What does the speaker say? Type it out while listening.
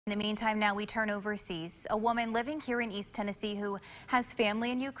In the meantime, now we turn overseas. A woman living here in East Tennessee who has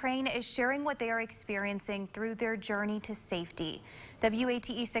family in Ukraine is sharing what they are experiencing through their journey to safety.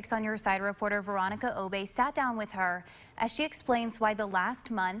 WATE 6 on Your Side reporter Veronica Obe sat down with her as she explains why the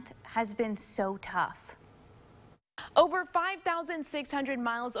last month has been so tough. Over 5,600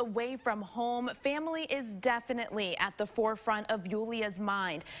 miles away from home, family is definitely at the forefront of Yulia's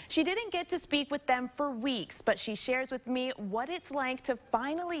mind. She didn't get to speak with them for weeks, but she shares with me what it's like to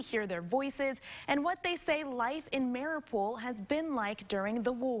finally hear their voices and what they say life in Mariupol has been like during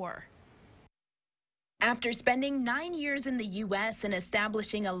the war. After spending 9 years in the U.S. and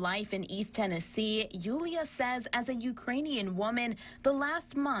establishing a life in East Tennessee, Yulia says as a Ukrainian woman, the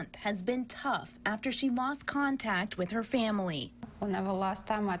last month has been tough after she lost contact with her family. Whenever last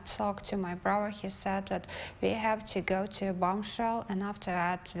time I talked to my brother, he said that we have to go to a bombshell, and after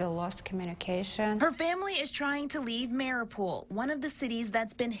that we lost communication. Her family is trying to leave Mariupol, one of the cities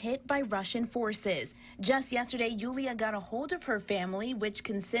that's been hit by Russian forces. Just yesterday, Yulia got a hold of her family, which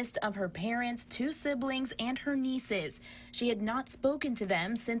consists of her parents, 2 siblings, and her nieces. She had not spoken to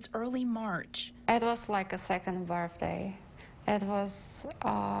them since early March. It was like a second birthday. It was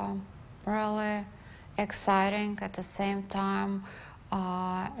really exciting at the same time.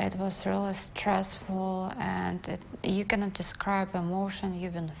 It was really stressful, and you cannot describe emotion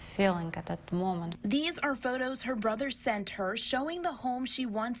you've been feeling at that moment. These are photos her brother sent her showing the home she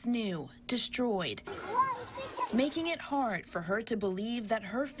once knew, destroyed, making it hard for her to believe that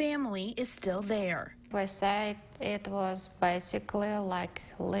her family is still there. We said it was basically like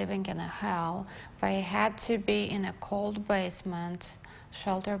living in a hell. We had to be in a cold basement,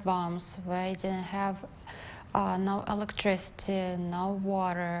 shelter bombs. We didn't have no electricity, no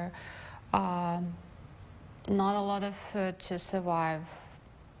water, not a lot of food to survive.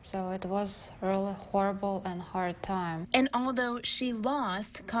 So it was a really horrible and hard time. And although she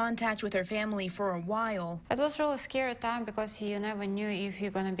lost contact with her family for a while, it was really scary time because you never knew if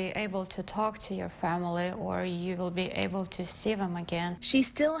you're going to be able to talk to your family or you will be able to see them again. She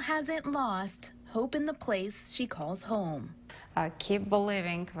still hasn't lost hope in the place she calls home. I keep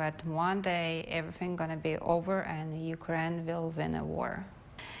believing that one day everything's going to be over and Ukraine will win a war.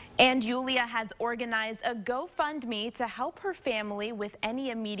 And Yulia has organized a GoFundMe to help her family with any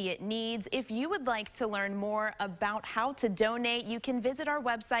immediate needs. If you would like to learn more about how to donate, you can visit our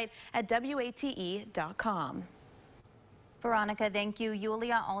website at WATE.com. Veronica, thank you.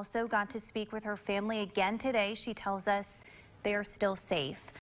 Yulia also got to speak with her family again today. She tells us they are still safe.